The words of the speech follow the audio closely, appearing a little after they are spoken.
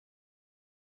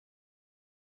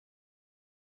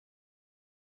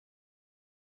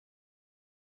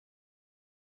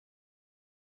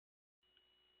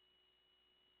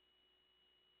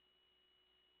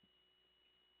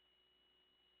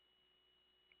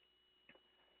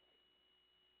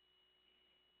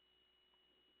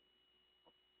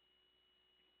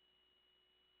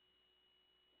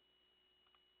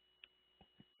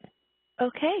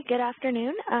Okay, good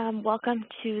afternoon. Welcome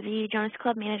to the Jonas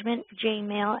Club Management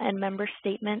Jmail and Member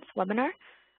Statements webinar.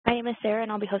 I am Sarah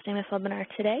and I'll be hosting this webinar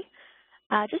today.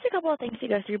 Just a couple of things to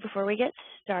go through before we get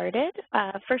started.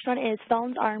 First one is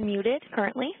phones are muted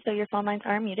currently, so your phone lines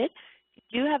are muted. If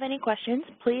you do have any questions,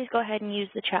 please go ahead and use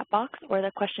the chat box or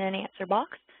the question and answer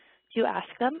box to ask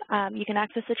them. You can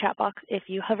access the chat box if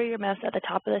you hover your mouse at the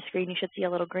top of the screen. You should see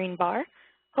a little green bar.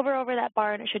 Hover over that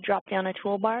bar and it should drop down a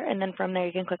toolbar, and then from there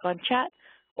you can click on chat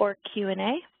or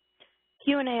Q&A.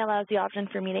 Q&A allows the option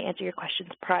for me to answer your questions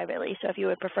privately, so if you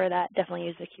would prefer that, definitely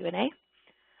use the Q&A.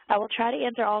 I will try to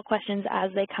answer all questions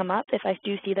as they come up if I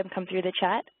do see them come through the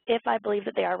chat, if I believe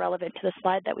that they are relevant to the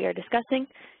slide that we are discussing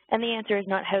and the answer is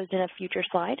not housed in a future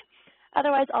slide.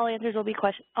 Otherwise, all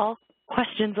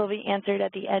questions will be answered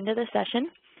at the end of the session.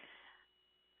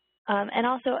 And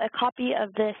also a copy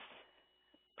of this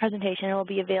presentation will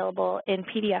be available in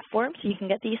PDF form, so you can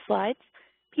get these slides,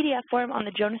 PDF form on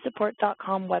the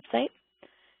jonassupport.com website.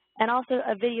 And also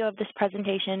a video of this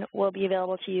presentation will be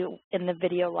available to you in the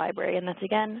video library, and that's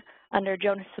again under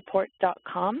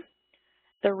jonassupport.com,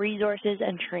 the resources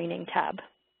and training tab.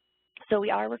 So we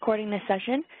are recording this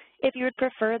session. If you would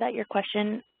prefer that your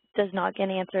question does not get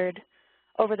answered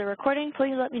over the recording,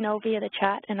 please let me know via the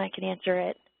chat and I can answer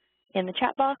it in the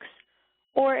chat box.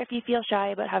 Or if you feel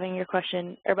shy about having your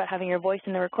question or about having your voice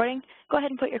in the recording, go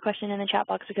ahead and put your question in the chat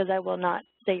box because I will not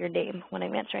say your name when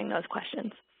I'm answering those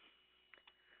questions.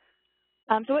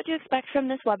 So what do you expect from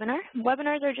this webinar?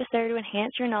 Webinars are just there to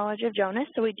enhance your knowledge of Jonas,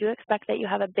 so we do expect that you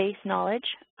have a base knowledge.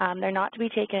 They're not to be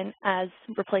taken as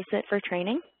replacement for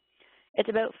training. It's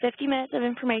about 50 minutes of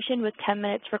information with 10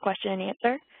 minutes for question and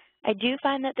answer. I do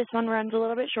find that this one runs a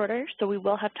little bit shorter, so we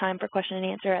will have time for question and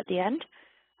answer at the end.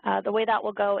 The way that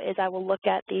will go is I will look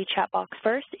at the chat box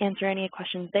first, answer any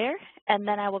questions there, and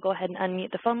then I will go ahead and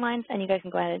unmute the phone lines, and you guys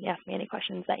can go ahead and ask me any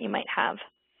questions that you might have.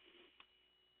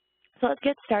 So let's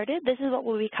get started. This is what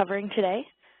we'll be covering today.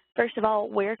 First of all,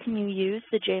 where can you use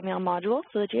the Jmail module?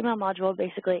 So the Jmail module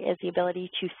basically is the ability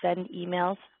to send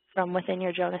emails from within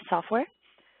your Jonas software.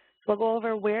 So we'll go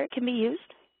over where it can be used,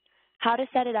 how to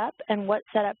set it up, and what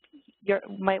setup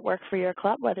might work for your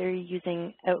club, whether you're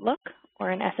using Outlook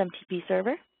or an SMTP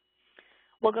server.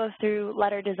 We'll go through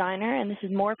Letter Designer, and this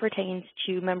is more pertains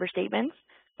to member statements,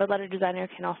 but Letter Designer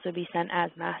can also be sent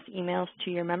as mass emails to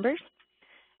your members.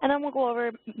 And then we'll go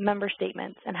over member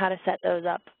statements and how to set those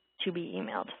up to be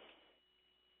emailed.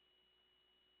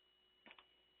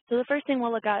 So the first thing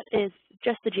we'll look at is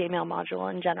just the Jmail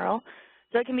module in general.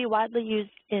 So it can be widely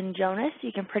used in Jonas.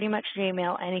 You can pretty much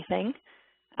Jmail anything.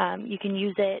 You can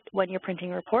use it when you're printing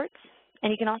reports. And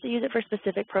you can also use it for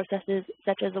specific processes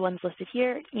such as the ones listed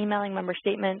here, emailing member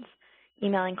statements,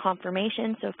 emailing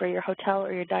confirmation, so for your hotel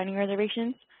or your dining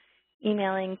reservations,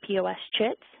 emailing POS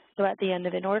chits, so at the end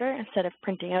of an order, instead of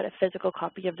printing out a physical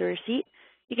copy of the receipt,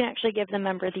 you can actually give the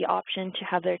member the option to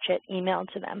have their chit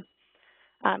emailed to them.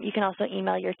 You can also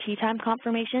email your tea time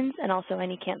confirmations and also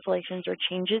any cancellations or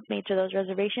changes made to those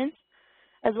reservations,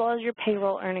 as well as your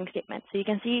payroll earning statement. So you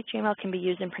can see Jmail can be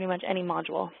used in pretty much any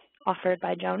module offered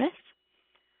by Jonas.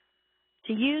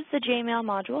 To use the Jmail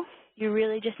module, you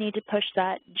really just need to push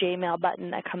that Jmail button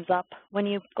that comes up when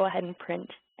you go ahead and print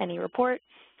any report,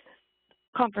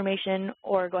 confirmation,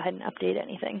 or go ahead and update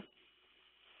anything.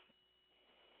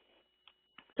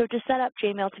 So to set up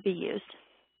Jmail to be used,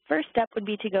 first step would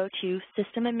be to go to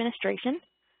System Administration,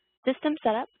 System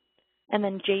Setup, and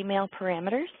then Jmail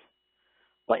Parameters.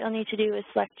 What you'll need to do is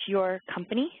select your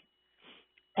company,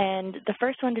 and the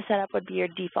first one to set up would be your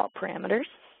default parameters.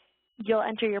 You'll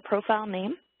enter your profile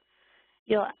name.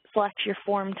 You'll select your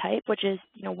form type, which is,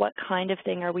 what kind of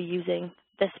thing are we using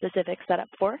this specific setup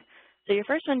for. So your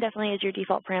first one definitely is your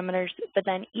default parameters, but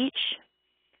then each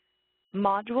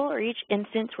module or each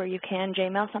instance where you can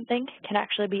Jmail something can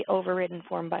actually be overridden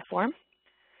form by form.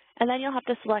 And then you'll have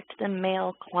to select the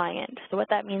mail client. So what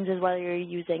that means is whether you're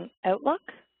using Outlook,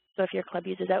 so if your club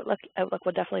uses Outlook, Outlook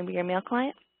will definitely be your mail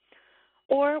client,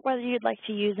 or whether you'd like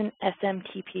to use an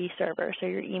SMTP server, so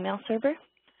your email server.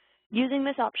 Using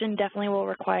this option definitely will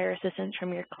require assistance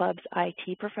from your club's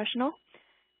IT professional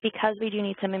because we do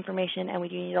need some information and we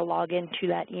do need to log into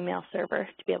that email server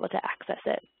to be able to access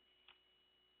it.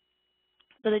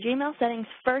 So the Jmail settings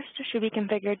first should be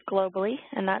configured globally,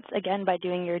 and that's, again, by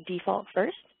doing your default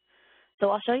first. So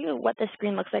I'll show you what this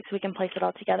screen looks like so we can place it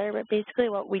all together, but basically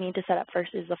what we need to set up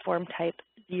first is the form type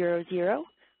 00,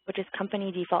 which is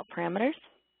company default parameters.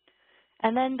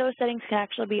 And then those settings can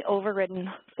actually be overridden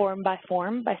form by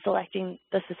selecting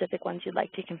the specific ones you'd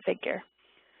like to configure.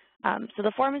 So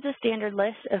the form is a standard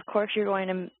list. Of course, you're going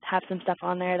to have some stuff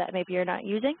on there that maybe you're not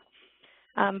using.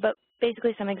 But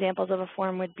basically some examples of a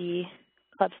form would be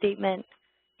club statement,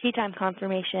 tea time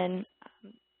confirmation,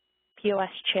 POS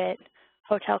chit,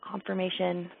 hotel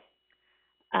confirmation,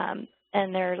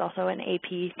 and there's also an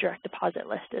AP direct deposit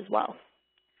list as well.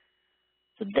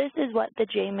 So this is what the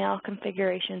Jmail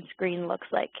configuration screen looks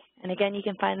like. And again, you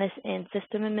can find this in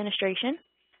System Administration,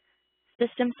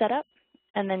 System Setup,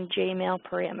 and then Jmail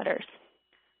Parameters.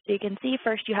 So you can see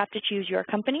first you have to choose your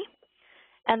company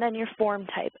and then your form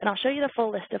type. And I'll show you the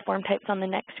full list of form types on the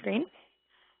next screen.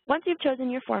 Once you've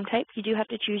chosen your form type, you do have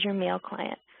to choose your mail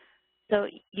client. So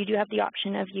you do have the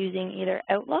option of using either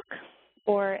Outlook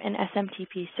or an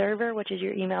SMTP server, which is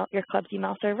your club's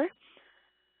email server.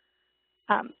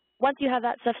 Once you have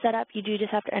that stuff set up, you do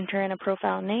just have to enter in a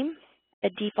profile name, a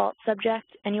default subject,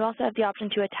 and you also have the option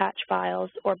to attach files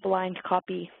or blind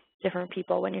copy different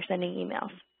people when you're sending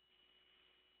emails.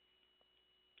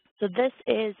 So this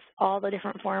is all the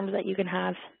different forms that you can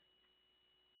have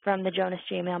from the Jonas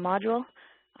Jmail module.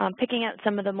 Picking out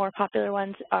some of the more popular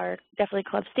ones are definitely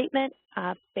club statement,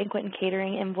 banquet and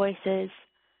catering invoices,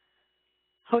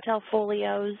 hotel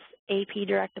folios, AP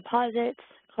direct deposits,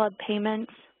 club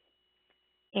payments,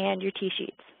 and your tea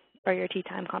sheets or your tea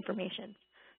time confirmations.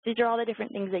 These are all the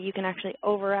different things that you can actually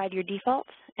override your defaults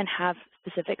and have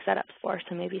specific setups for.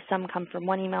 So maybe some come from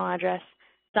one email address,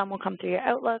 some will come through your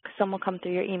Outlook, some will come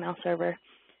through your email server,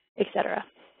 etc.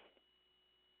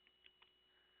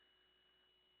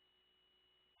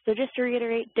 So just to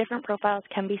reiterate, different profiles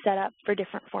can be set up for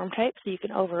different form types. So you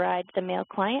can override the mail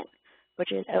client,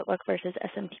 which is Outlook versus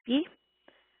SMTP,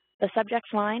 the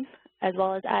subject line, as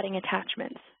well as adding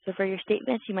attachments. So for your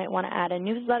statements, you might want to add a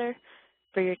newsletter.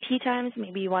 For your tea times,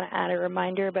 maybe you want to add a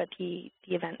reminder about the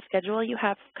event schedule you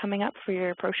have coming up for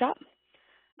your pro shop.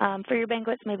 For your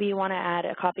banquets, maybe you want to add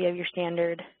a copy of your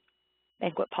standard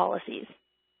banquet policies.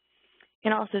 You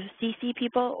can also CC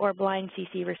people or blind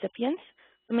CC recipients.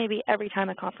 So maybe every time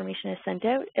a confirmation is sent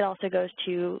out, it also goes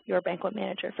to your banquet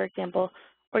manager, for example,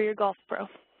 or your golf pro.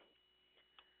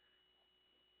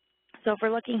 So if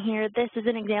we're looking here, this is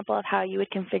an example of how you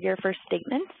would configure for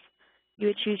statements. You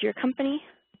would choose your company.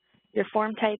 Your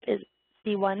form type is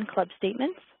C1 Club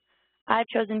Statements. I've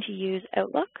chosen to use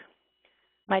Outlook.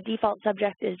 My default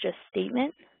subject is just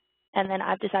statement, and then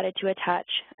I've decided to attach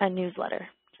a newsletter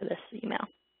to this email.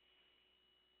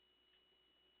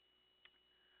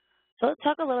 So let's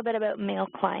talk a little bit about mail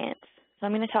clients. So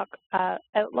I'm going to talk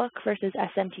Outlook versus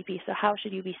SMTP. So how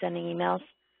should you be sending emails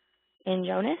in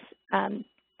Jonas?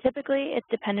 Typically, it's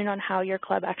dependent on how your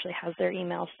club actually has their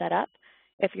emails set up.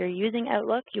 If you're using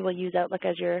Outlook, you will use Outlook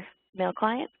as your mail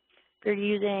client. If you're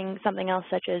using something else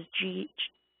such as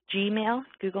Gmail,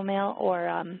 Google Mail, or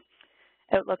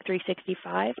Outlook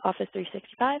 365, Office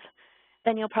 365,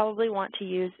 then you'll probably want to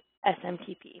use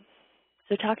SMTP.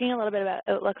 So talking a little bit about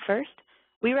Outlook first,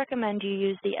 we recommend you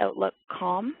use the Outlook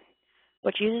COM,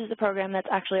 which uses the program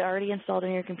that's actually already installed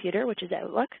on your computer, which is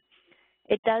Outlook.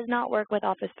 It does not work with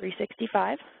Office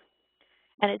 365,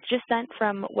 and it's just sent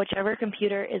from whichever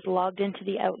computer is logged into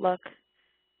the Outlook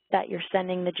that you're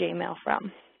sending the Jmail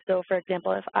from. So for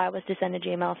example, if I was to send a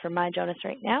Jmail from my Jonas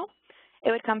right now,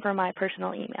 it would come from my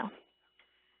personal email.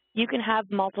 You can have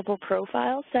multiple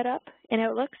profiles set up in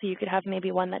Outlook, so you could have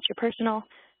maybe one that's your personal,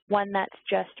 one that's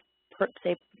just,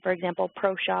 say, for example,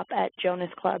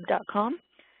 proshop@jonasclub.com,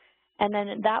 and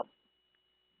then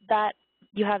that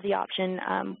you have the option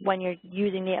when you're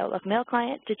using the Outlook mail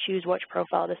client to choose which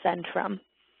profile to send from.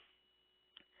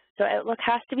 So Outlook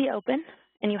has to be open,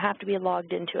 and you have to be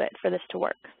logged into it for this to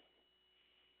work.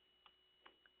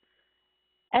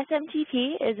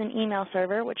 SMTP is an email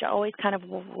server which always kind of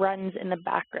runs in the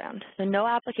background. So no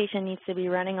application needs to be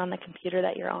running on the computer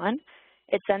that you're on.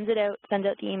 It sends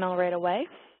out the email right away,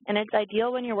 and it's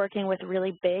ideal when you're working with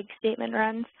really big statement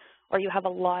runs or you have a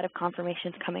lot of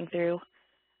confirmations coming through,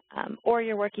 or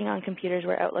you're working on computers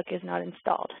where Outlook is not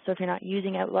installed. So if you're not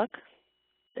using Outlook,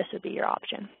 this would be your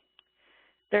option.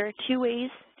 There are two ways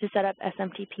to set up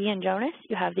SMTP in Jonas.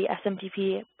 You have the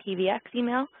SMTP PBX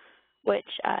email, which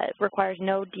requires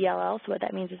no DLL. So what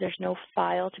that means is there's no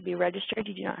file to be registered.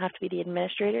 You do not have to be the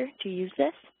administrator to use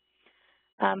this.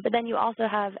 But then you also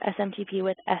have SMTP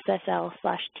with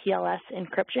SSL/TLS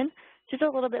encryption, which is a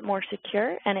little bit more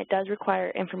secure, and it does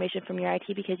require information from your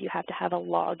IT because you have to have a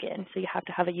login. So you have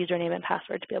to have a username and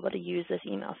password to be able to use this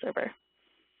email server.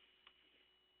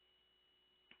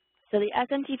 So the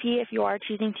SMTP, if you are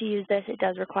choosing to use this, it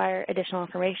does require additional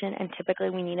information, and typically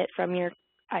we need it from your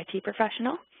IT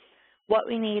professional. What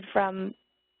we need from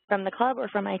the club or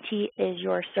from IT is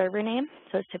your server name.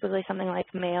 So it's typically something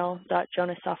like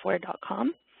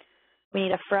mail.jonassoftware.com. We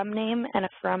need a from name and a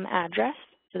from address.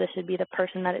 So this would be the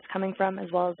person that it's coming from as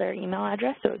well as their email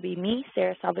address. So it would be me,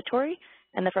 Sarah Salvatore,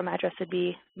 and the from address would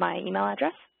be my email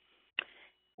address.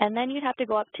 And then you'd have to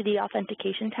go up to the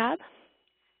authentication tab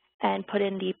and put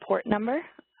in the port number.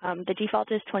 The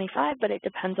default is 25, but it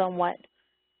depends on what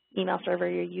email server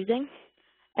you're using.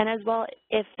 And as well,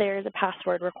 if there's a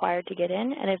password required to get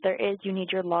in, and if there is, you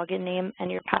need your login name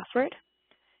and your password.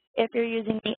 If you're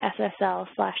using the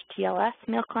SSL/TLS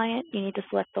mail client, you need to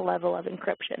select the level of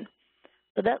encryption.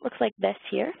 So that looks like this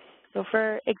here. So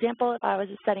for example, if I was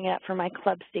setting it up for my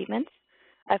club statements,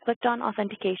 I've clicked on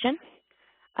authentication.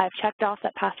 I've checked off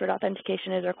that password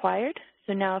authentication is required.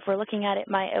 So now if we're looking at it,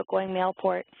 my outgoing mail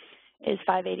port is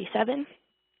 587,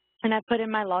 and I've put in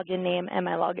my login name and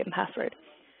my login password.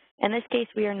 In this case,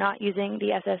 we are not using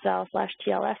the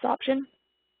SSL/TLS option,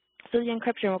 so the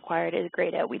encryption required is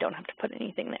grayed out. We don't have to put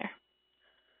anything there.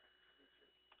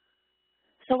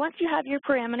 So once you have your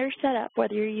parameters set up,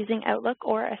 whether you're using Outlook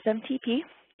or SMTP,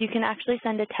 you can actually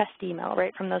send a test email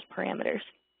right from those parameters.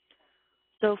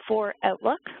 So for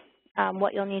Outlook,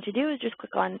 what you'll need to do is just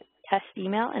click on test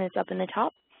email, and it's up in the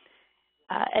top.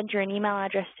 Enter an email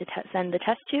address to send the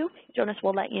test to. Jonas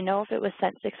will let you know if it was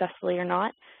sent successfully or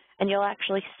not, and you'll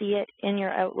actually see it in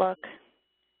your Outlook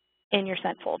in your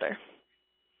sent folder.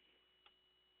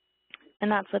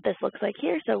 And that's what this looks like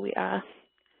here. So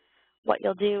what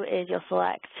you'll do is you'll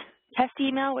select test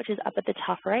email, which is up at the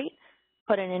top right,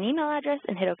 put in an email address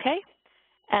and hit OK.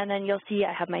 And then you'll see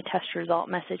I have my test result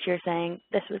message here saying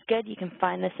this was good. You can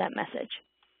find the sent message.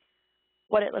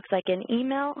 What it looks like in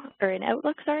email, or in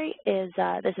Outlook, sorry, is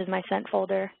this is my sent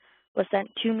folder, was sent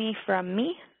to me from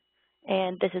me.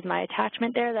 And this is my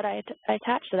attachment there that I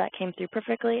attached, so that came through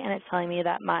perfectly, and it's telling me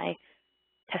that my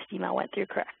test email went through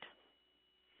correct.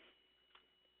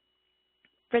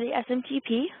 For the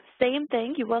SMTP, same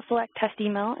thing. You will select test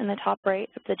email in the top right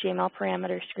of the Jmail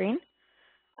parameter screen.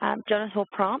 Jonas will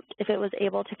prompt if it was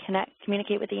able to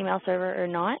communicate with the email server or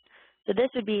not. So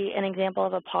this would be an example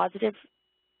of a positive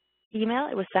email.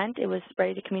 It was sent, it was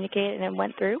ready to communicate, and it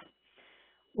went through.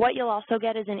 What you'll also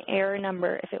get is an error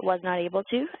number if it was not able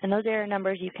to, and those error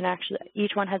numbers you can actually,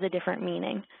 each one has a different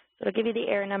meaning. So it'll give you the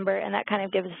error number, and that kind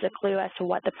of gives us a clue as to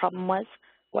what the problem was,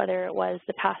 whether it was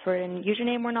the password and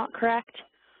username were not correct,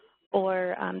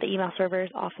 or the email server is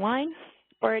offline,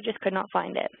 or it just could not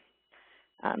find it.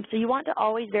 So you want to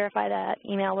always verify that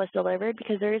email was delivered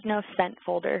because there is no sent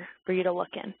folder for you to look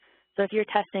in. So if you're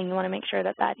testing, you want to make sure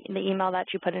that the email that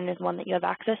you put in is one that you have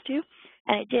access to,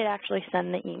 and it did actually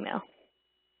send the email.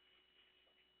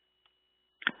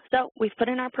 So we've put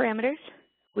in our parameters.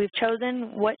 We've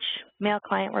chosen which mail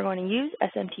client we're going to use,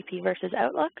 SMTP versus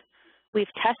Outlook. We've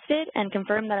tested and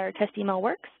confirmed that our test email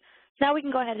works. So now we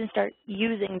can go ahead and start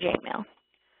using Jmail.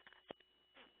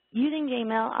 Using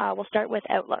Jmail, we'll start with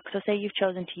Outlook. So say you've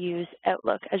chosen to use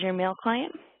Outlook as your mail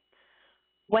client.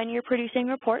 When you're producing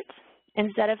reports,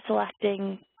 instead of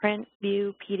selecting Print,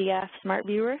 View, PDF, Smart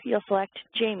Viewer, you'll select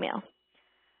Jmail.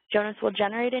 Jonas will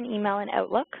generate an email in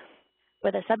Outlook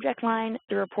with a subject line,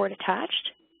 the report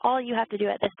attached. All you have to do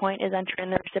at this point is enter in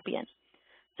the recipient.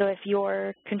 So if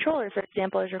your controller, for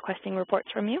example, is requesting reports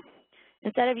from you,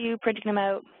 instead of you printing them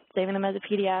out, saving them as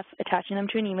a PDF, attaching them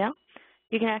to an email,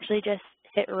 you can actually just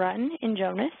hit run in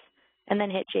Jonas and then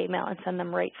hit Jmail and send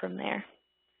them right from there.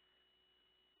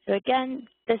 So again,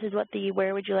 this is what the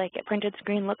where would you like it printed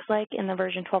screen looks like in the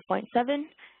version 12.7,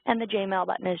 and the Jmail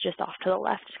button is just off to the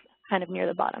left, kind of near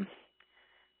the bottom.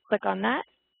 Click on that,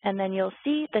 and then you'll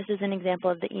see this is an example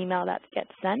of the email that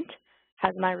gets sent,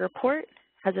 has my report,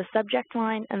 has a subject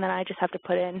line, and then I just have to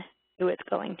put in who it's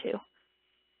going to.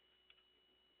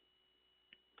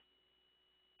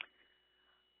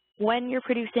 When you're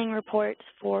producing reports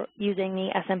for using the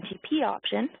SMTP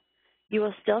option, you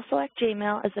will still select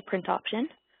Jmail as the print option.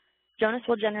 Jonas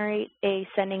will generate a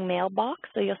sending mail box,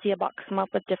 so you'll see a box come up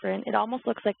with different, it almost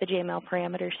looks like the Jmail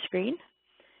parameters screen,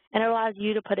 and it allows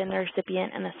you to put in the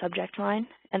recipient and the subject line,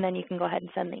 and then you can go ahead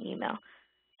and send the email.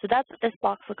 So that's what this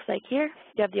box looks like here.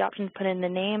 You have the option to put in the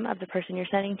name of the person you're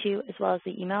sending to as well as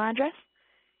the email address.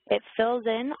 It fills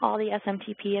in all the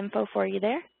SMTP info for you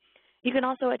there. You can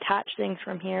also attach things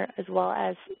from here as well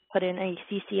as put in a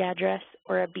CC address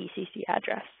or a BCC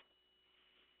address.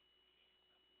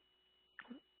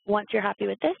 Once you're happy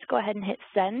with this, go ahead and hit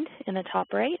send in the top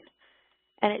right,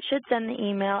 and it should send the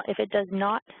email. If it does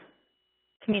not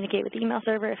communicate with the email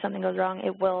server, if something goes wrong,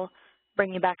 it will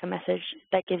bring you back a message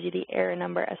that gives you the error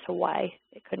number as to why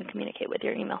it couldn't communicate with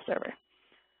your email server.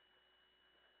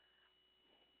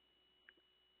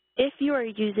 If you are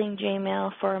using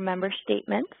Jmail for member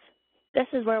statements, this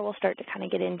is where we'll start to kind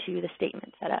of get into the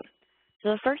statement setup. So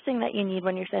the first thing that you need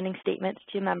when you're sending statements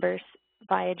to members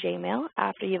via Jmail,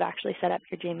 after you've actually set up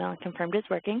your Jmail and confirmed it's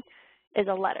working, is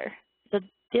a letter. So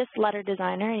This letter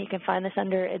designer, and you can find this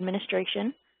under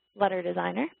Administration, Letter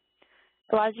Designer,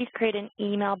 allows you to create an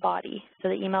email body. So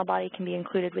the email body can be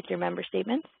included with your member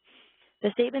statements. The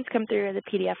statements come through as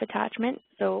a PDF attachment,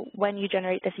 so when you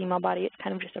generate this email body, it's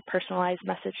kind of just a personalized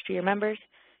message to your members.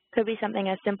 Could be something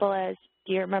as simple as,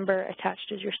 dear member,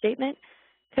 attached is your statement.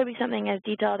 Could be something as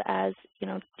detailed as,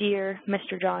 dear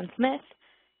Mr. John Smith,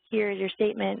 here is your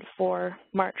statement for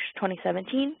March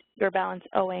 2017. Your balance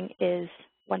owing is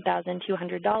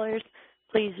 $1,200.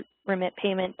 Please remit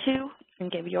payment to,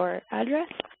 and give your address,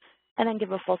 and then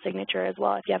give a full signature as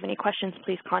well. If you have any questions,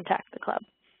 please contact the club.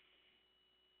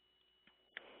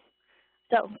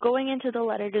 So going into the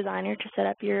letter designer to set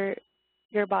up your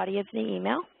body of the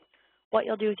email, what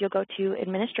you'll do is you'll go to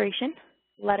Administration,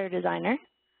 Letter Designer,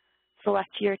 select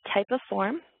your type of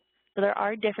form. So there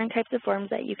are different types of forms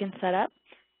that you can set up.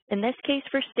 In this case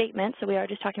for statements, so we are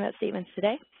just talking about statements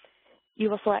today, you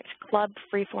will select Club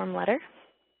Freeform Letter,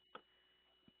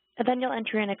 and then you'll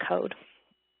enter in a code.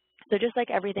 So just like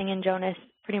everything in Jonas,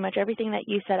 pretty much everything that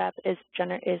you set up is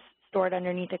stored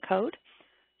underneath a code.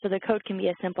 So the code can be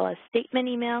as simple as statement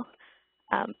email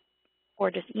or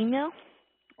just email.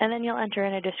 And then you'll enter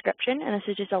in a description, and this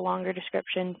is just a longer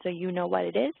description so you know what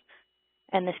it is.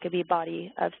 And this could be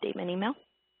body of statement email.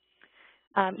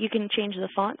 You can change the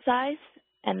font size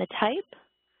and the type.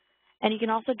 And you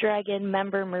can also drag in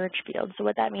member merge fields. So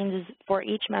what that means is for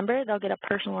each member, they'll get a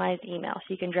personalized email. So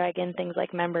you can drag in things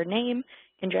like member name,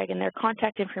 you can drag in their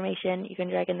contact information, you can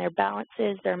drag in their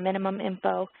balances, their minimum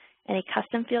info, any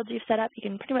custom fields you've set up. You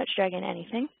can pretty much drag in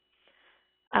anything.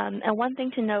 And one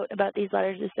thing to note about these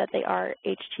letters is that they are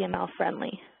HTML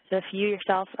friendly. So if you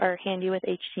yourself are handy with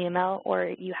HTML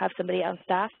or you have somebody on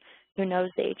staff who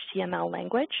knows the HTML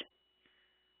language,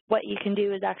 what you can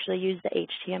do is actually use the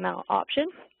HTML option.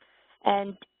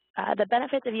 And the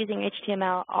benefits of using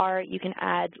HTML are you can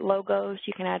add logos,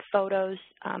 you can add photos,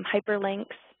 hyperlinks,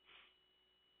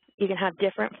 you can have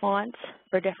different fonts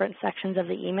for different sections of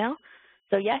the email.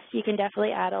 So yes, you can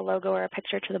definitely add a logo or a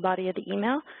picture to the body of the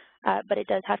email, but it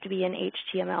does have to be in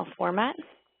HTML format.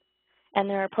 And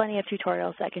there are plenty of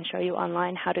tutorials that can show you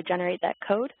online how to generate that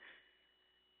code.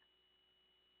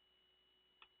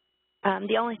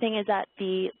 The only thing is that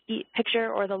the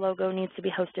picture or the logo needs to be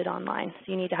hosted online,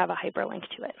 so you need to have a hyperlink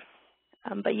to it.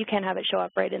 But you can have it show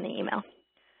up right in the email.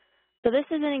 So this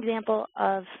is an example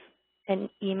of an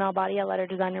email body, a letter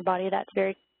designer body that's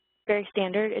very, very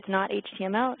standard. It's not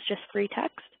HTML, it's just free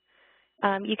text.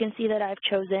 You can see that I've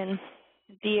chosen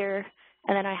dear,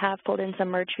 and then I have pulled in some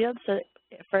merge fields. So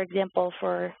for example,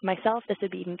 for myself, this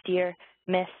would be Dear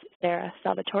Miss Sarah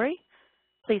Salvatore.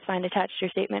 Please find attached your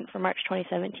statement for March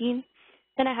 2017.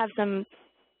 Then I have some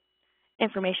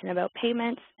information about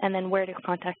payments and then where to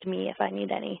contact me if I need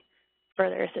any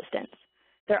further assistance.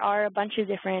 There are a bunch of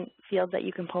different fields that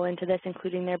you can pull into this,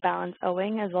 including their balance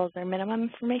owing as well as their minimum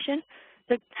information.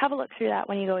 So have a look through that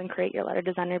when you go and create your letter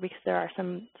designer, because there are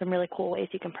some really cool ways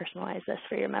you can personalize this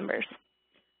for your members.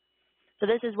 So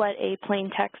this is what a plain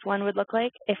text one would look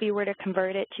like. If you were to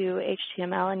convert it to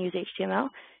HTML and use HTML,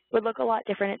 it would look a lot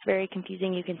different. It's very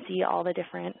confusing. You can see all the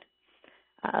different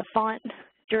font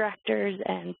directors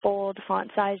and bold font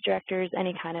size directors,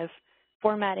 any kind of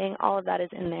formatting, all of that is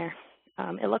in there.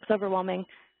 It looks overwhelming,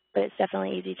 but it's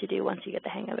definitely easy to do once you get the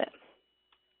hang of it.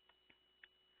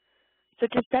 So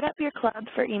to set up your club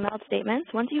for emailed statements,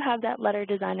 once you have that letter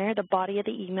designer, the body of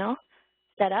the email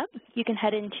set up, you can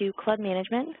head into Club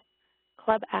Management,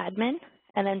 Club Admin,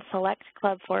 and then select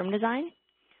Club Form Design.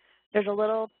 There's a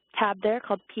little tab there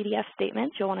called PDF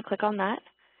Statements. You'll want to click on that.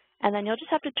 And then you'll just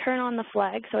have to turn on the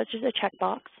flag, so it's just a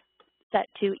checkbox set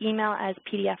to Email as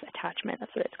PDF Attachment.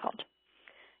 That's what it's called.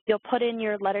 You'll put in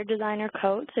your letter designer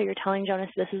code, so you're telling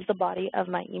Jonas this is the body of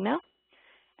my email.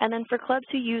 And then for clubs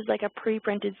who use like a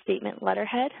pre-printed statement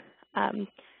letterhead,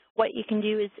 what you can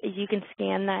do is you can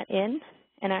scan that in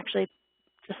and actually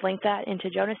just link that into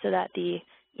Jonas so that the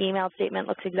emailed statement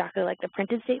looks exactly like the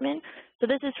printed statement. So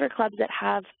this is for clubs that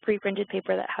have pre-printed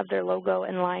paper that have their logo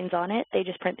and lines on it. They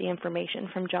just print the information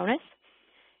from Jonas.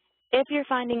 If you're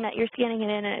finding that you're scanning it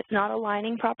in and it's not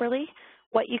aligning properly,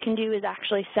 what you can do is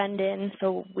actually send in,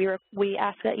 so we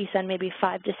ask that you send maybe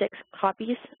 5 to 6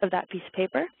 copies of that piece of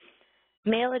paper,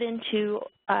 mail it into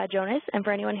Jonas, and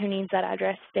for anyone who needs that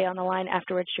address, stay on the line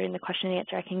afterwards during the question and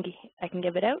answer. I can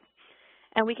give it out.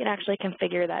 And we can actually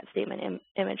configure that statement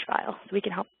image file. So we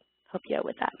can help you out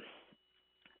with that.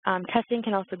 Testing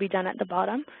can also be done at the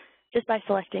bottom just by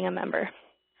selecting a member.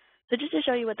 So just to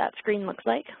show you what that screen looks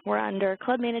like, we're under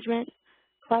Club Management,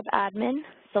 Club Admin,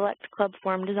 select Club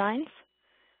Form Designs.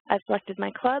 I've selected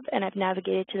my club and I've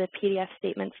navigated to the PDF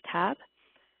Statements tab.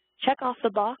 check off the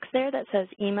box there that says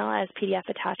email as PDF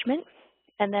attachment.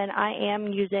 And then I am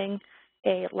using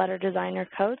a letter designer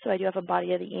code, so I do have a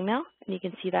body of the email. And you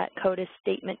can see that code is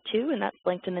statement 2, and that's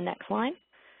linked in the next line.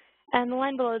 And the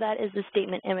line below that is the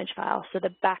statement image file, so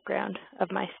the background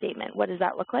of my statement. What does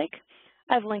that look like?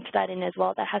 I've linked that in as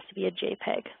well. That has to be a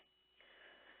JPEG.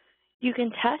 You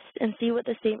can test and see what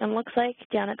the statement looks like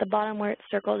down at the bottom where it's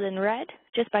circled in red,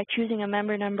 just by choosing a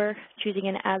member number, choosing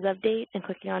an as of date, and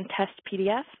clicking on Test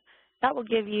PDF. That will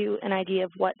give you an idea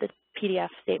of what the PDF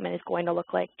statement is going to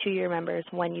look like to your members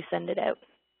when you send it out.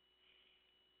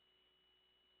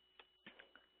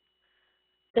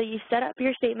 So you set up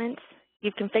your statements,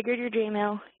 you've configured your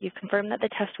Jmail, you've confirmed that the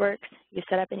test works, you've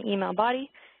set up an email body,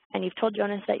 and you've told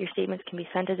Jonas that your statements can be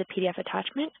sent as a PDF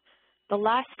attachment. The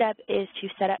last step is to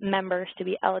set up members to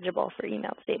be eligible for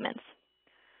email statements.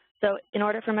 So in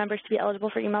order for members to be eligible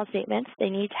for email statements, they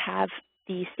need to have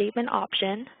the statement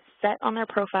option set on their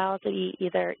profile to be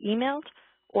either emailed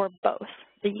or both.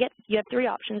 So you have 3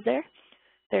 options there.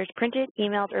 There's printed,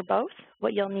 emailed, or both.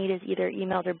 What you'll need is either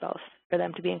emailed or both for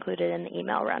them to be included in the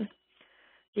email run.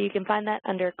 So you can find that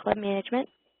under Club Management,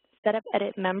 Set Up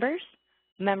Edit Members,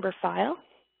 Member File.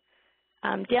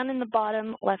 Down in the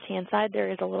bottom left-hand side,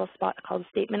 there is a little spot called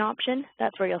Statement Option.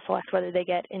 That's where you'll select whether they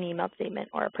get an emailed statement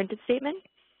or a printed statement.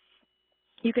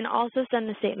 You can also send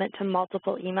the statement to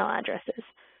multiple email addresses.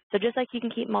 So just like you can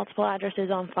keep multiple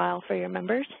addresses on file for your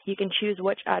members, you can choose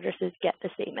which addresses get the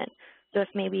statement. So if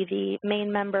maybe the main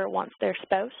member wants their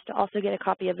spouse to also get a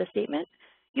copy of the statement,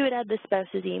 you would add the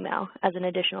spouse's email as an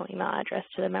additional email address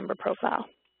to the member profile.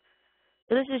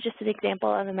 So this is just an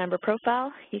example of a member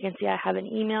profile. You can see I have an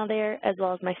email there, as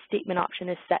well as my statement option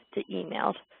is set to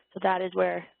emailed. So that is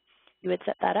where you would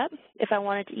set that up. If I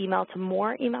wanted to email to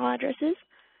more email addresses,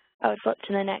 I would flip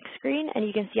to the next screen, and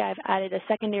you can see I've added a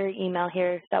secondary email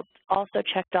here that's also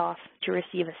checked off to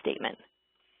receive a statement.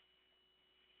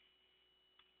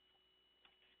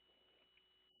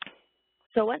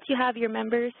 So once you have your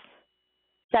members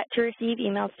set to receive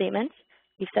email statements,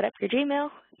 you've set up your Gmail,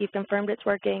 you've confirmed it's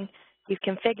working, you've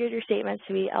configured your statements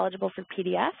to be eligible for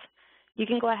PDF, you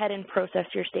can go ahead and process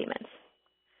your statements.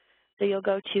 So you'll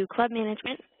go to Club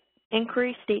Management,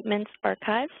 Inquiry Statements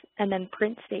Archives, and then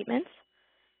Print Statements.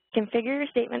 Configure your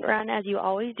statement run as you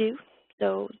always do.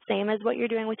 So same as what you're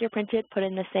doing with your printed, put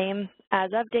in the same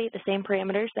as of date, the same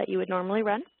parameters that you would normally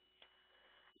run.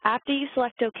 After you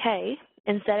select OK,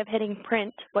 instead of hitting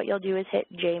print, what you'll do is hit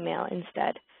Jmail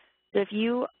instead. So if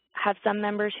you have some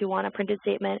members who want a printed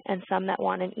statement and some that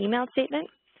want an emailed statement,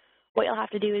 what you'll have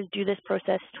to do is do this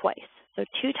process twice. So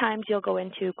 2 times you'll go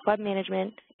into Club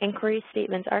Management, Inquiry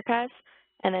Statements Archives,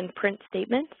 and then Print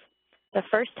Statements. The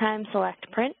first time, select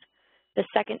Print. The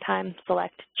second time,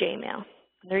 select Jmail.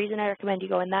 The reason I recommend you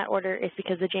go in that order is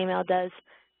because the Jmail does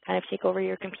kind of take over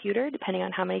your computer depending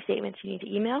on how many statements you need to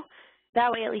email.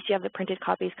 That way, at least you have the printed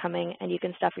copies coming and you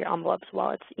can stuff your envelopes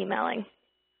while it's emailing.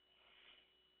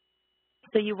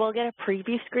 So you will get a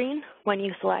preview screen when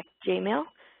you select Jmail,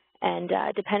 and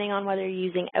depending on whether you're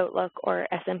using Outlook or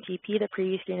SMTP, the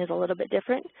preview screen is a little bit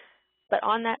different. But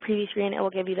on that preview screen, it will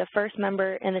give you the first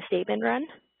member in the statement run.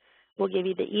 We'll give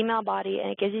you the email body, and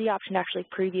it gives you the option to actually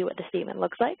preview what the statement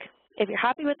looks like. If you're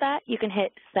happy with that, you can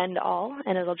hit Send All,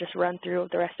 and it'll just run through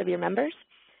the rest of your members.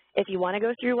 If you want to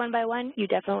go through one by one, you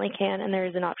definitely can, and there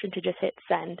is an option to just hit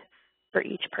Send for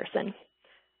each person.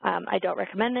 I don't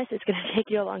recommend this. It's going to take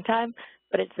you a long time,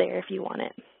 but it's there if you want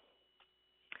it.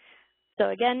 So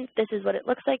again, this is what it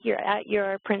looks like. You're at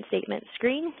your print statement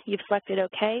screen. You've selected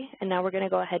OK, and now we're going to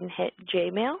go ahead and hit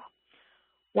Jmail.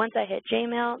 Once I hit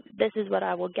Jmail, this is what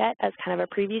I will get as kind of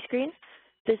a preview screen.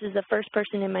 This is the first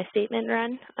person in my statement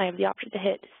run. I have the option to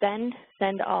hit Send,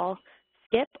 Send All,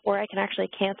 Skip, or I can actually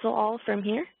cancel all from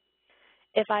here.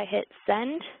 If I hit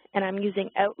Send and I'm using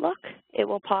Outlook, it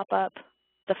will pop up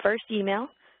the first email.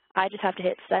 I just have to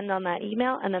hit Send on that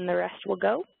email, and then the rest will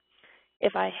go.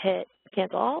 If I hit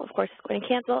Cancel All, of course it's going to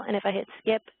cancel, and if I hit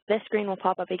Skip, this screen will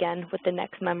pop up again with the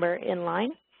next member in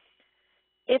line.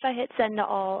 If I hit Send to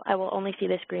All, I will only see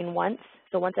this screen once.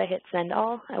 So once I hit Send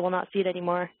All, I will not see it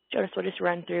anymore. Jonas will just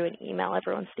run through and email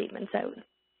everyone's statements out.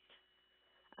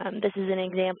 This is an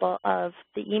example of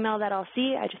the email that I'll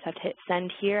see. I just have to hit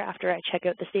Send here after I check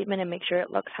out the statement and make sure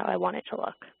it looks how I want it to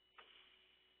look.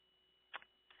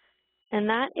 And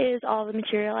that is all the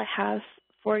material I have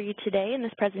for you today in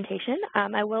this presentation.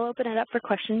 I will open it up for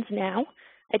questions now.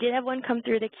 I did have one come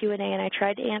through the Q&A, and I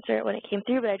tried to answer it when it came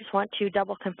through, but I just want to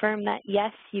double confirm that,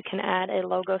 yes, you can add a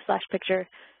logo/picture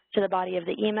to the body of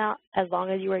the email as long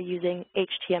as you are using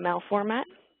HTML format.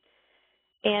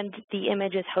 And the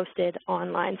image is hosted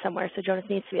online somewhere, so Jonas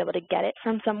needs to be able to get it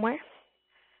from somewhere.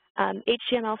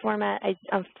 HTML format,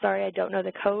 I'm sorry, I don't know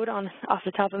the code off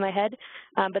the top of my head,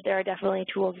 but there are definitely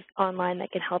tools online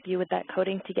that can help you with that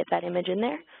coding to get that image in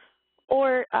there.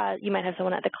 Or you might have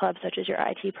someone at the club, such as your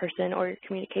IT person or your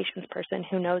communications person,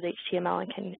 who knows HTML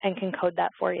and can code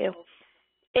that for you.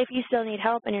 If you still need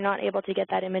help and you're not able to get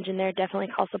that image in there, definitely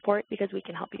call support because we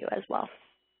can help you as well.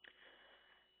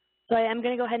 So I am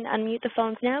going to go ahead and unmute the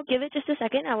phones now. Give it just a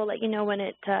second. I will let you know when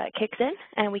it kicks in,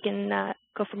 and we can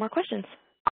go for more questions.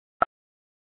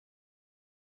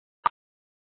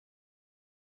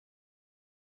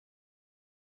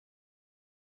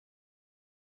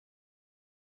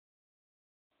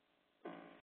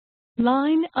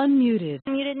 Line unmuted.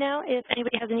 Muted now if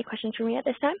anybody has any questions for me at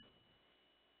this time.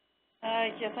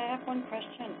 Yes, I have one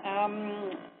question.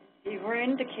 You were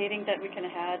indicating that we can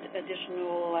add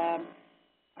additional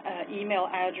email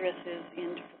addresses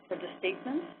for the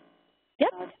statements. Yep.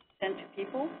 Sent to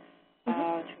people to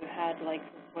add like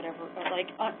whatever,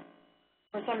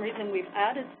 for some reason we've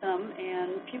added some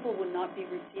and people would not be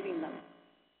receiving them.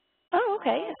 Oh,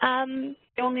 okay.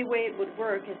 The only way it would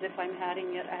work is if I'm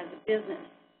adding it as a business.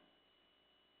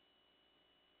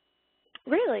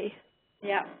 Really?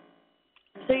 Yeah.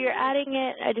 So you're adding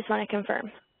it, I just want to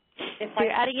confirm. So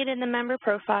you're adding it in the member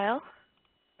profile.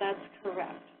 That's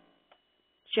correct.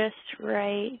 Just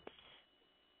right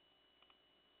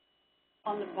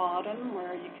on the bottom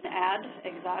where you can add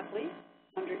exactly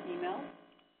under email.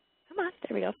 Come on,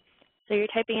 there we go. So you're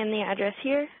typing in the address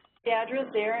here. The address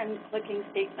there and clicking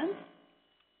statements.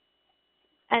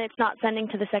 And it's not sending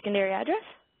to the secondary address?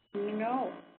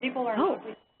 No, people are not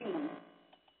receiving them.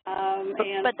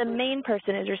 But the main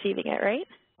person is receiving it, right?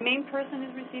 The main person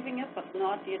is receiving it, but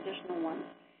not the additional ones.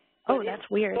 Oh, that's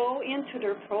weird. Go into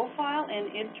their profile and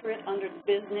enter it under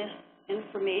business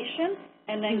information,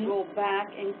 and then go back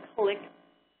and click.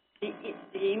 The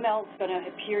email is going to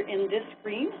appear in this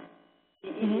screen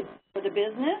for the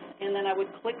business, and then I would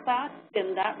click that,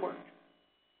 then that worked.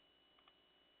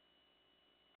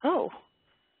 Oh,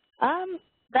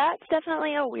 that's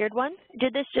definitely a weird one.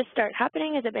 Did this just start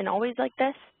happening? Has it been always like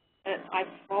this? I've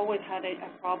always had a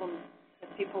problem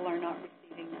that people are not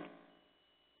receiving it.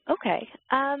 Okay.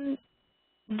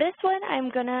 This one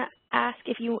I'm going to ask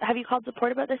if have you called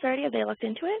support about this already? Have they looked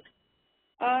into it?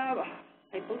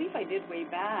 I believe I did way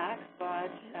back,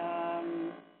 but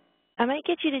I might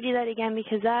get you to do that again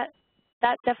because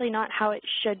that's definitely not how it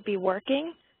should be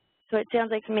working. So it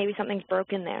sounds like maybe something's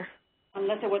broken there.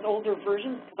 Unless it was older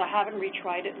versions, because I haven't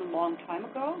retried it in a long time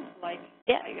ago.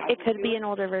 Yeah, it could be an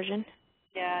older version.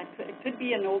 Yeah, it could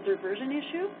be an older version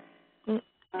issue.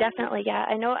 Definitely, yeah.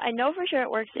 I know for sure it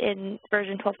works in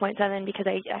version 12.7 because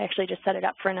I actually just set it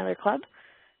up for another club,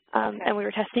 and we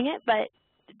were testing it. But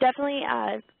definitely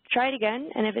try it again,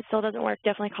 and if it still doesn't work,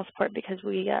 definitely call support because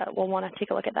we will want to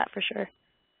take a look at that for sure.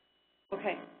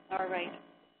 Okay, all right.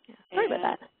 Yeah. Sorry about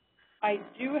that. I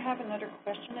do have another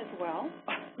question as well.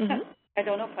 I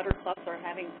don't know if other clubs are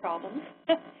having problems,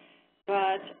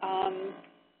 but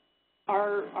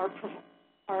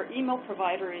our email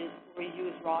provider we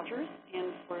use Rogers,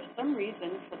 and for some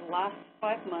reason, for the last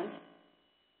 5 months,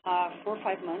 4 or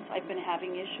 5 months, I've been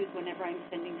having issues whenever I'm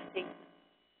sending statements.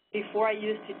 Before I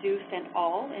used to do send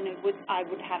all, and I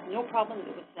would have no problem.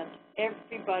 It would send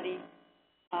everybody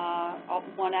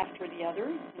one after the other,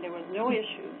 and there was no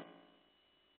issues.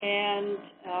 And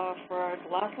for the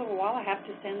last little while, I have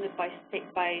to send it by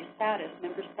status,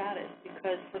 member status,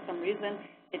 because for some reason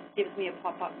it gives me a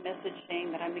pop-up message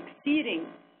saying that I'm exceeding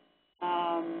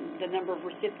the number of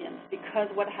recipients. Because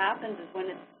what happens is when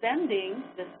it's sending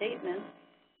the statements,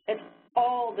 it's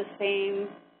all the same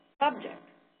subject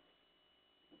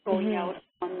going out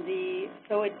on the.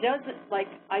 So it doesn't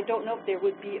I don't know if there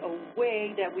would be a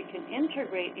way that we can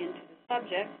integrate into the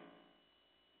subject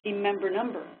the member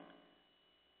number,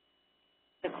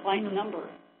 the client number,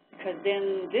 because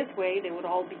then this way they would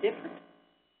all be different.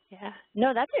 Yeah,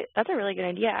 no, that's a really good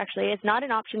idea. Actually, it's not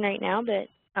an option right now, but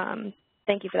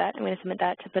thank you for that. I'm going to submit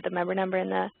that to put the member number in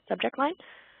the subject line.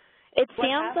 It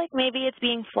sounds like maybe it's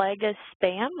being flagged as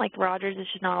spam, like Rogers is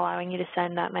just not allowing you to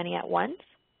send that many at once.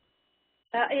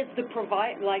 It's the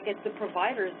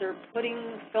providers. They're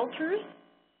putting filters,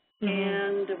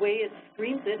 and the way it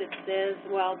screens it, it says,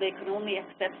 well, they can only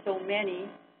accept so many,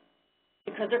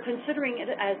 because they're considering it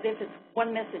as if it's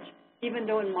one message, even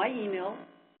though in my email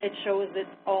it shows it's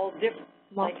all different,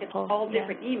 it's all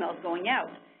different emails going out.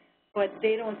 But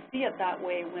they don't see it that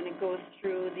way when it goes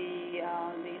through the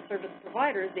service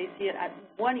providers. They see it as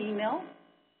one email,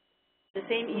 the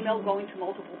same email going to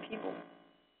multiple people.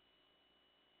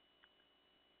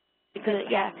 Because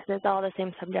it's all the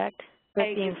same subject.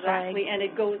 Exactly, and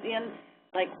it goes in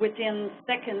like within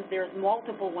seconds, there's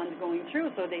multiple ones going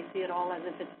through, so they see it all as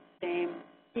if it's the same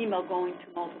email going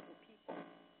to multiple people.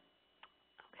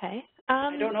 Okay.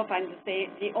 I don't know if I'm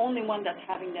the only one that's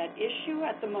having that issue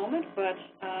at the moment, but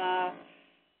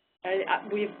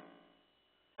we've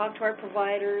talked to our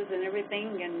providers and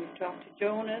everything, and we've talked to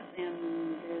Jonas,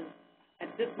 and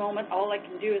at this moment, all I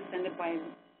can do is send it by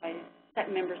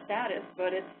set member status,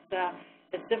 but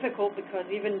it's difficult because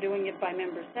even doing it by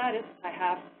member status, I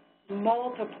have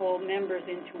multiple members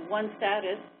into one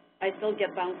status, I still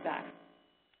get bounce backs.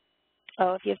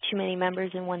 Oh, if you have too many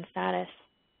members in one status.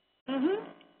 Mm-hmm.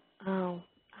 Oh.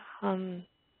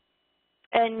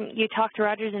 And you talked to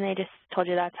Rogers and they just told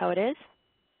you that's how it is?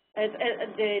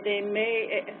 They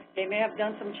may have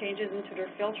done some changes into their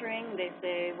filtering. They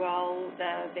say, well,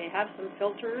 they have some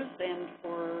filters and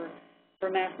for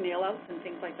mass mail-outs and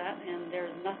things like that, and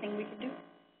there's nothing we can do.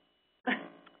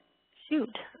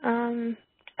 Shoot.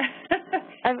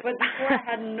 But before I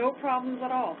had no problems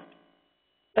at all.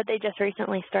 But they just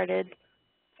recently started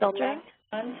filtering?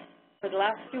 For the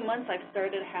last few months, I've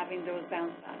started having those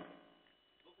bounce backs.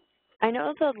 I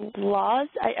know the laws,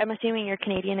 I'm assuming you're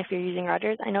Canadian if you're using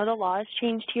Rogers. I know the laws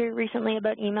changed here recently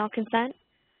about email consent.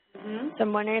 Mm-hmm. So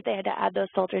I'm wondering if they had to add those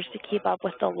filters to keep up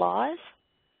with the laws.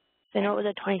 I know it was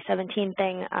a 2017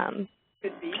 thing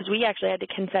because we actually had to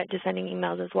consent to sending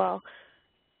emails as well.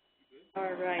 All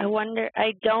right. I wonder,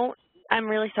 I'm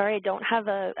really sorry, I don't have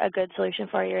a good solution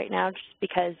for you right now just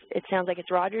because it sounds like it's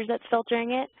Rogers that's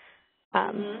filtering it.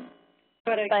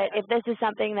 But if this is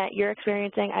something that you're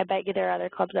experiencing, I bet you there are other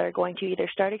clubs that are going to either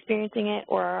start experiencing it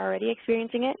or are already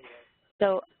experiencing it.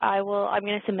 So I'm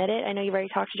going to submit it. I know you've already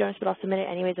talked to Jonas, but I'll submit it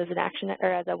anyways as an action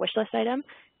or as a wish list item,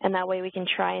 and that way we can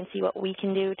try and see what we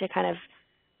can do to kind of,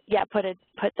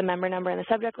 put the member number in the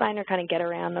subject line or kind of get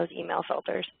around those email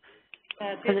filters.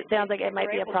 Because it sounds like it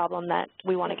might be a problem that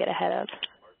we want to get ahead of.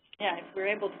 Yeah, if we're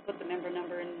able to put the member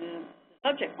number in the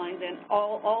subject line, then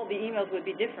all the emails would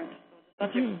be different. So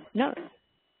the subject No.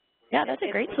 Yeah, that's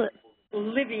a great solution.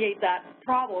 Alleviate that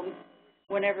problem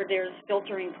whenever there's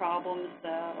filtering problems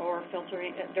or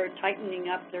they're tightening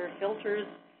up their filters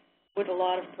with a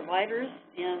lot of providers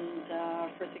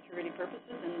and for security purposes,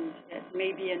 and it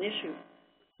may be an issue.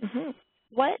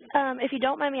 What, if you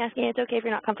don't mind me asking, it's okay if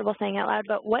you're not comfortable saying out loud,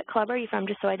 but what club are you from,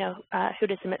 just so I know who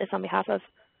to submit this on behalf of?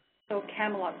 So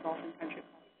Camelot Golf and Country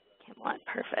Club. Camelot,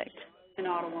 perfect. In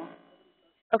Ottawa.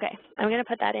 Okay, I'm going to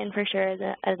put that in for sure as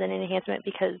an enhancement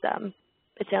because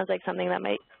it sounds like something that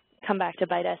might come back to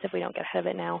bite us if we don't get ahead of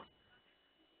it now.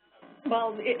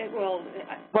 Well, it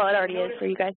already is for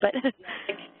you guys, but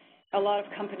like a lot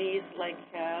of companies, like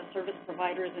service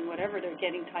providers and whatever, they're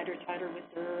getting tighter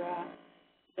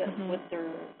with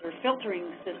their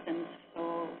filtering systems,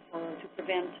 so to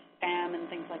prevent spam and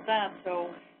things like that. So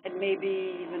it may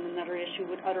be even another issue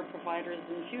with other providers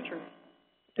in the future.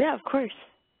 Yeah, of course.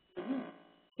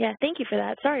 Yeah, thank you for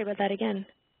that. Sorry about that again.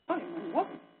 Oh, you're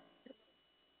welcome.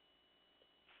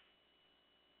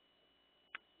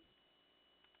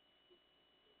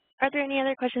 Are there any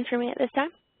other questions for me at this time?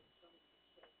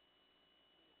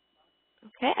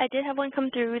 Okay, I did have one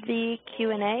come through the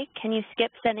Q&A. Can you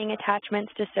skip sending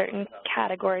attachments to certain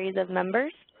categories of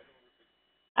members?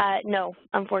 No,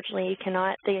 unfortunately you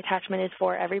cannot. The attachment is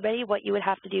for everybody. What you would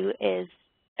have to do is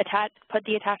put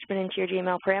the attachment into your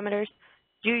Gmail parameters,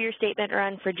 do your statement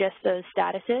run for just those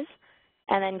statuses,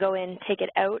 and then go in, take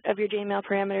it out of your Jmail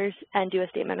parameters, and do a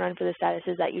statement run for the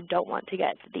statuses that you don't want to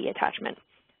get the attachment.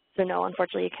 So no,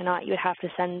 unfortunately you cannot. You would have to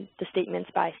send the statements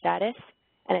by status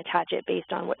and attach it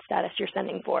based on what status you're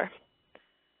sending for.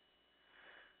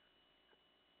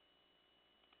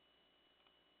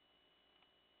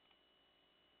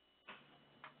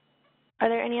 Are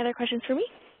there any other questions for me?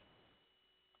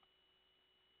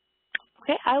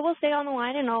 Okay, I will stay on the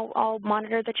line and I'll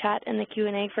monitor the chat and the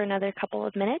Q&A for another couple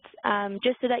of minutes.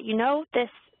 Just so that you know, this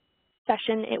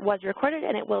session, it was recorded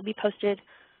and it will be posted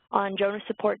on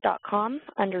jonassupport.com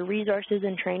under resources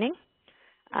and training,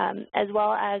 as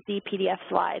well as the PDF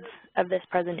slides of this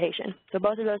presentation. So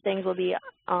both of those things will be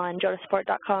on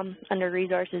jonassupport.com under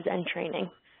resources and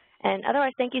training. And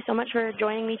otherwise, thank you so much for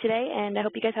joining me today, and I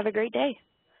hope you guys have a great day.